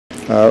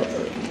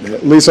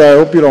Lisa, I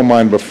hope you don't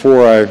mind,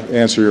 before I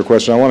answer your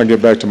question, I want to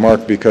get back to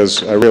Mark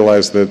because I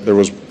realized that there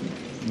was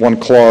one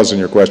clause in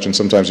your question.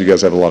 Sometimes you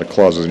guys have a lot of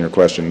clauses in your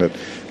question that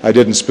I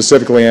didn't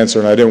specifically answer,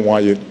 and I didn't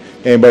want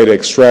anybody to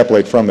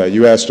extrapolate from that.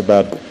 You asked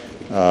about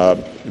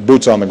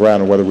boots on the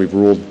ground and whether we've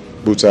ruled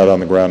boots out on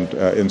the ground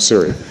in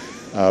Syria.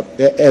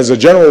 As a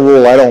general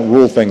rule, I don't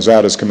rule things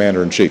out as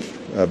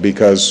Commander-in-Chief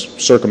because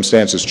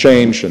circumstances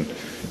change, and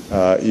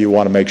you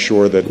want to make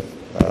sure that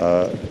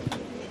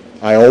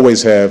I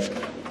always have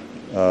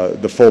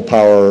the full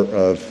power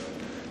of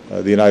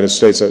the United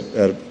States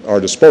at our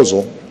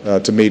disposal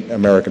to meet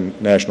American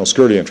national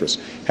security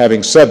interests.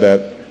 Having said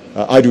that,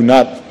 I do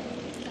not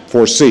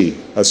foresee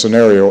a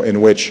scenario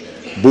in which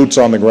boots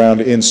on the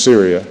ground in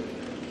Syria,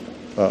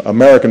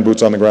 American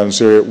boots on the ground in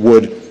Syria,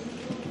 would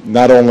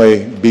not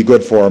only be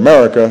good for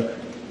America,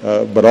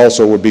 but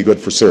also would be good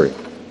for Syria.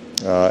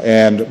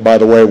 And by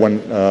the way,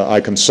 when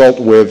I consult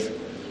with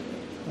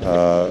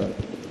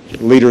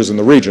leaders in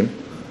the region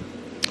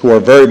who are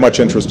very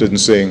much interested in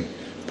seeing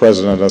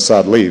President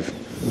Assad leave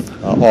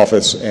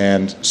office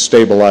and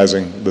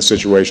stabilizing the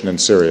situation in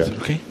Syria,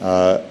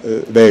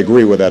 they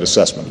agree with that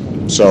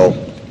assessment. So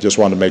just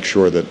wanted to make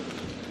sure that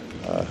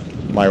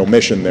my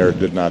omission there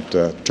did not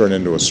turn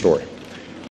into a story.